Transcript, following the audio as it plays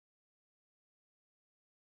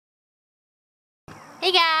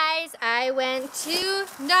Hey guys, I went to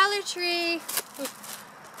Dollar Tree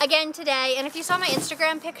again today, and if you saw my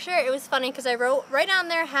Instagram picture, it was funny because I wrote right on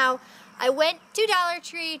there how I went to Dollar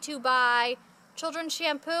Tree to buy children's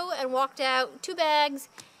shampoo and walked out 2 bags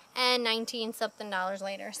and 19 something dollars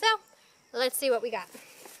later. So let's see what we got.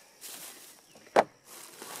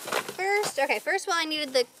 First of all, I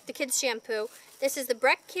needed the kids shampoo. This is the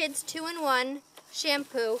Breck Kids 2-in-1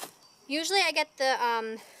 shampoo. Usually I get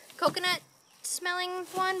the coconut smelling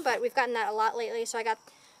one, but we've gotten that a lot lately, so I got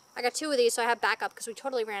 2 of these, so I have backup because we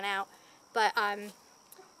totally ran out. But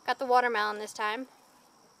got the watermelon this time.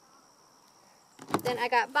 Then I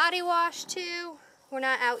got body wash too. We're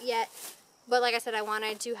not out yet, but like I said, I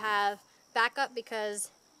wanted to have backup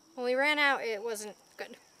because when we ran out, it wasn't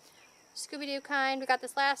good. Scooby-Doo kind. We got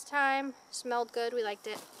this last time. Smelled good. We liked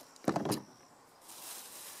it.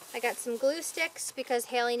 I got some glue sticks because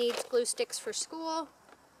Haley needs glue sticks for school.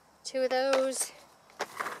 2 of those.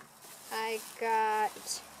 I got,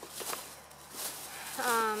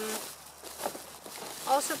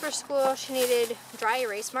 also for school, she needed dry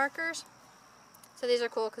erase markers. So these are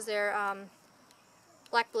cool because they're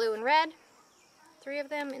black, blue, and red. 3 of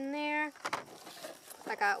them in there.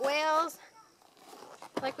 I got whales,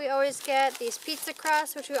 like we always get. These pizza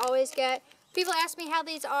crusts, which we always get. People ask me how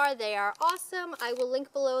these are. They are awesome. I will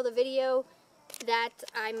link below the video that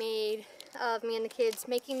I made of me and the kids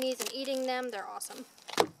making these and eating them. They're awesome.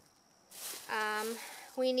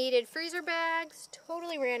 We needed freezer bags,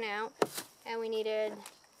 totally ran out, and we needed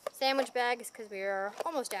sandwich bags because we were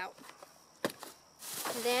almost out.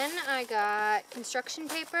 Then I got construction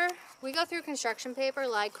paper. We go through construction paper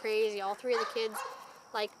like crazy. All 3 of the kids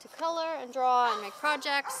like to color and draw and make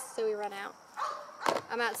projects, so we run out.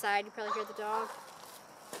 I'm outside, you probably hear the dog.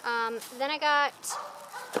 Then I got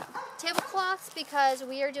tablecloths because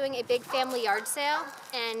we are doing a big family yard sale,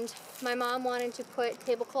 and my mom wanted to put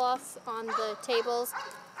tablecloths on the tables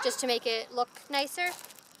just to make it look nicer.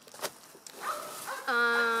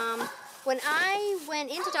 When I went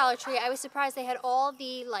into Dollar Tree, I was surprised they had all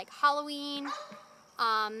the like Halloween,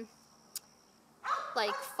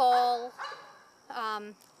 like fall,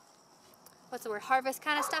 what's the word, harvest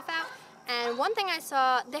kind of stuff out. And one thing I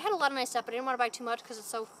saw, they had a lot of nice stuff, but I didn't want to buy too much because it's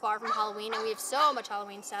so far from Halloween, and we have so much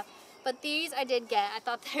Halloween stuff. But these I did get. I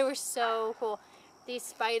thought they were so cool. These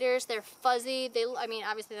spiders, they're fuzzy. I mean,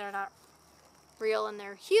 obviously they're not real and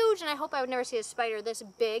they're huge, and I hope I would never see a spider this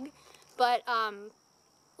big. But,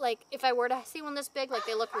 like, if I were to see one this big, like,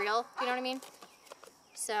 they look real. You know what I mean?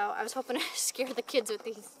 So, I was hoping to scare the kids with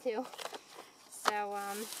these, too. So,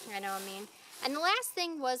 I know what I mean. And the last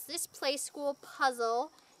thing was this Play School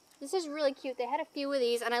puzzle. This is really cute. They had a few of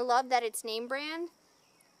these, and I love that it's name brand.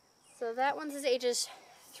 So that one says ages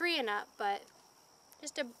 3 and up, but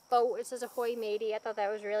just a boat. It says Ahoy Matey. I thought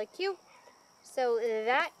that was really cute. So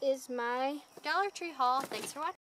that is my Dollar Tree haul. Thanks for watching.